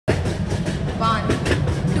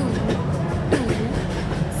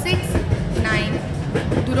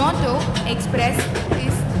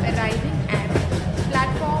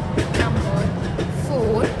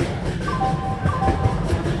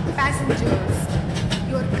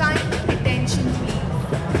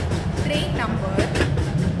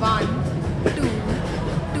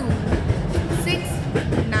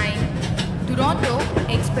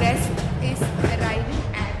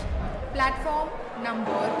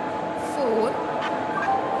number 4.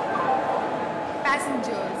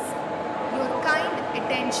 Passengers, your kind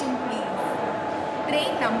attention please.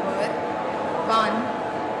 Train number 1,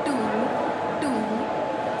 2, 2,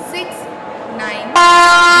 6, 9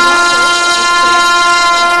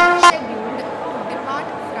 scheduled to depart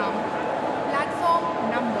from platform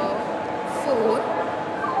number 4.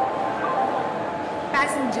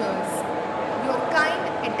 Passengers, your kind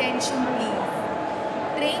attention please.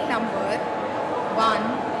 Train number 1,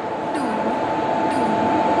 2, 2,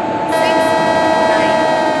 6, 9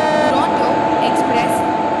 Toronto Express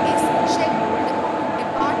is scheduled to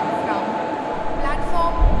depart from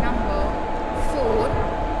platform number 4.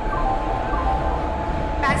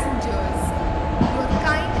 Passengers, your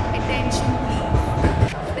kind attention please.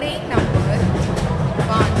 Train number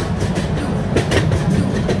 1, 2,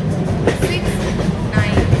 2, 6,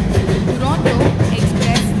 9 Toronto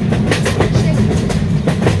Express is scheduled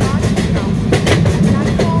to depart from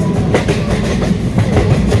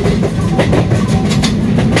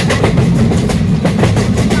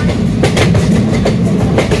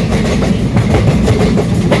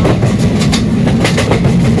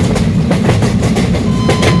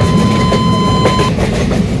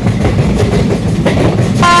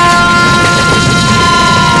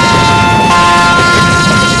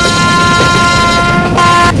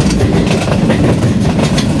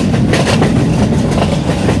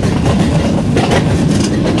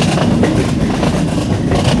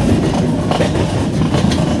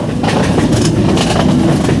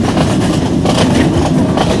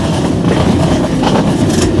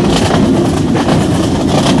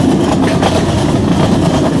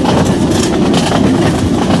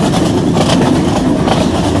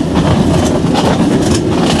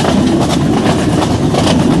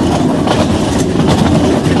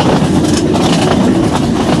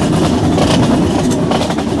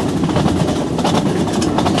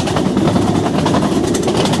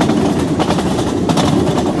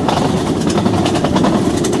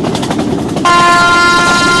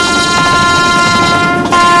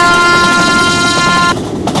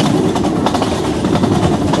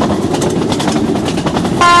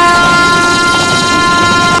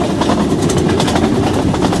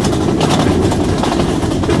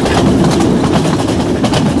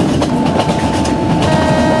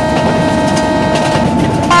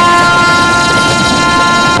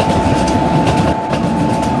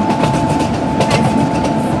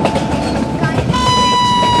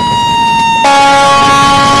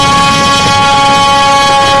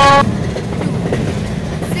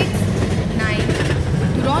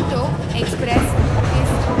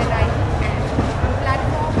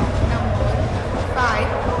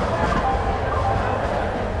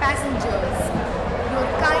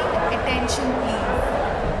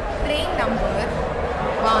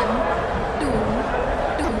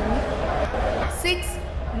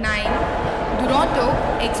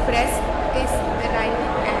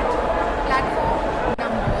platform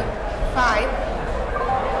number 5.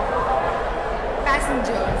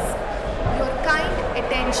 Passengers, your kind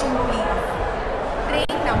attention please.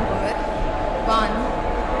 Train number 1,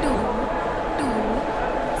 2, 2,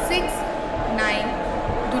 6, 9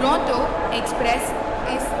 Toronto Express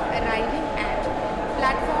is arriving at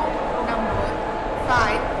platform number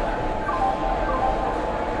 5.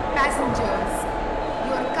 Passengers,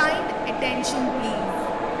 your kind attention please.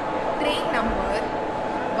 Train number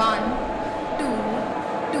 1, 2,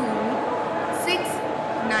 2, 6,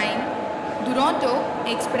 9 Toronto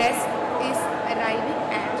Express is arriving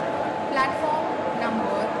at platform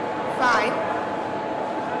number 5.